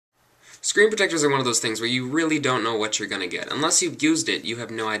Screen protectors are one of those things where you really don't know what you're going to get. Unless you've used it, you have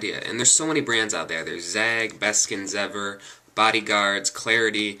no idea. And there's so many brands out there. There's Zag, Bestskins Ever, Bodyguards,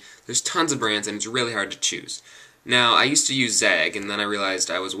 Clarity. There's tons of brands and it's really hard to choose. Now, I used to use Zag and then I realized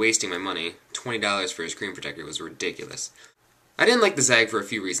I was wasting my money. $20 for a screen protector was ridiculous. I didn't like the Zag for a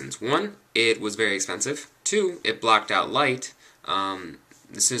few reasons. One, it was very expensive. Two, it blocked out light.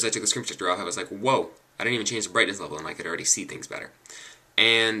 As soon as I took the screen protector off, I was like, whoa, I didn't even change the brightness level and I could already see things better.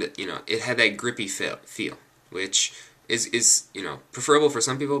 And, it had that grippy feel, which is preferable for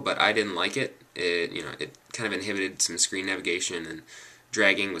some people, but I didn't like it. It kind of inhibited some screen navigation, and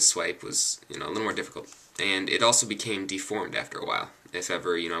dragging with swipe was, a little more difficult. And it also became deformed after a while. If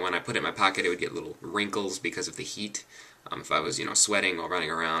ever, when I put it in my pocket, it would get little wrinkles because of the heat. If I was, sweating while running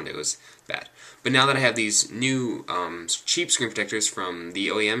around, it was bad. But now that I have these new cheap screen protectors from the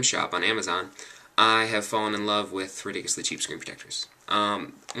OEM shop on Amazon, I have fallen in love with ridiculously cheap screen protectors.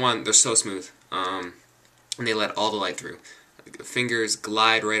 One, they're so smooth, and they let all the light through. Fingers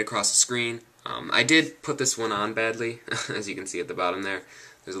glide right across the screen. I did put this one on badly, as you can see at the bottom there.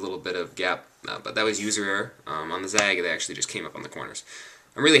 There's a little bit of gap, but that was user error. On the Zag, they actually just came up on the corners.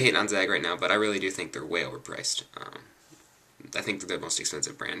 I'm really hating on Zag right now, but I really do think they're way overpriced. I think they're the most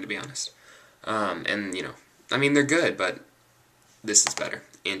expensive brand, to be honest. They're good, but this is better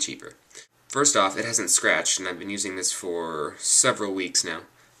and cheaper. First off, it hasn't scratched, and I've been using this for several weeks now.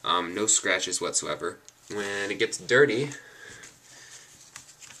 No scratches whatsoever. When it gets dirty,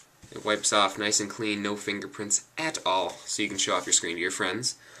 it wipes off nice and clean, no fingerprints at all, so you can show off your screen to your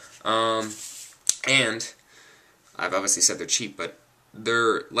friends. And I've obviously said they're cheap, but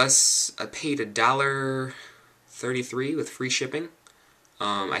they're less. I paid $1.33 with free shipping,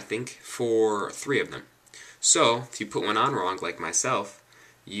 I think, for 3 of them. So, if you put one on wrong, like myself,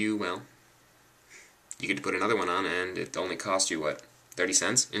 you could put another one on, and it only cost you, 30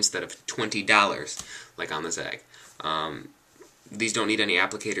 cents instead of $20, like on the Zag. These don't need any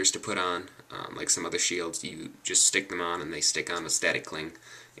applicators to put on, like some other shields. You just stick them on, and they stick on with static cling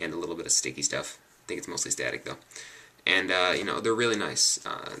and a little bit of sticky stuff. I think it's mostly static, though. And, they're really nice.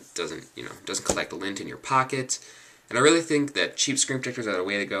 Doesn't collect the lint in your pocket. And I really think that cheap screen protectors are the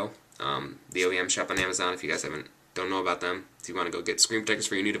way to go. The OEM shop on Amazon, if you guys don't know about them, if you want to go get screen protectors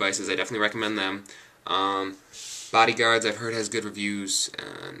for your new devices, I definitely recommend them. Bodyguards, I've heard, has good reviews.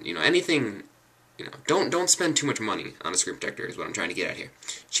 And, anything, don't spend too much money on a screen protector is what I'm trying to get at here.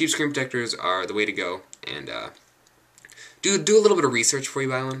 Cheap screen protectors are the way to go. And, do a little bit of research before you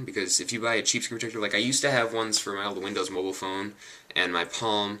buy one, because if you buy a cheap screen protector, like I used to have ones for my old Windows mobile phone and my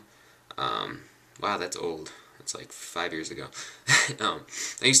Palm. Wow, that's old. That's like 5 years ago. I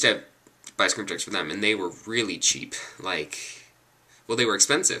used to buy screen protectors for them, and they were really cheap. They were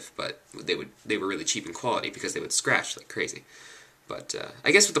expensive, but they were really cheap in quality because they would scratch like crazy. But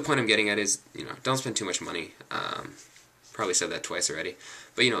I guess what the point I'm getting at is, don't spend too much money. Probably said that twice already.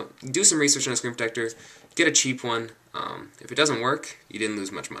 But, do some research on a screen protector. Get a cheap one. If it doesn't work, you didn't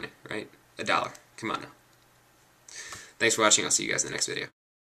lose much money, right? $1. Come on now. Thanks for watching. I'll see you guys in the next video.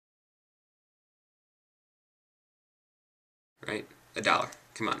 Right? $1.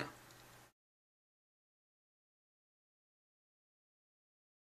 Come on now.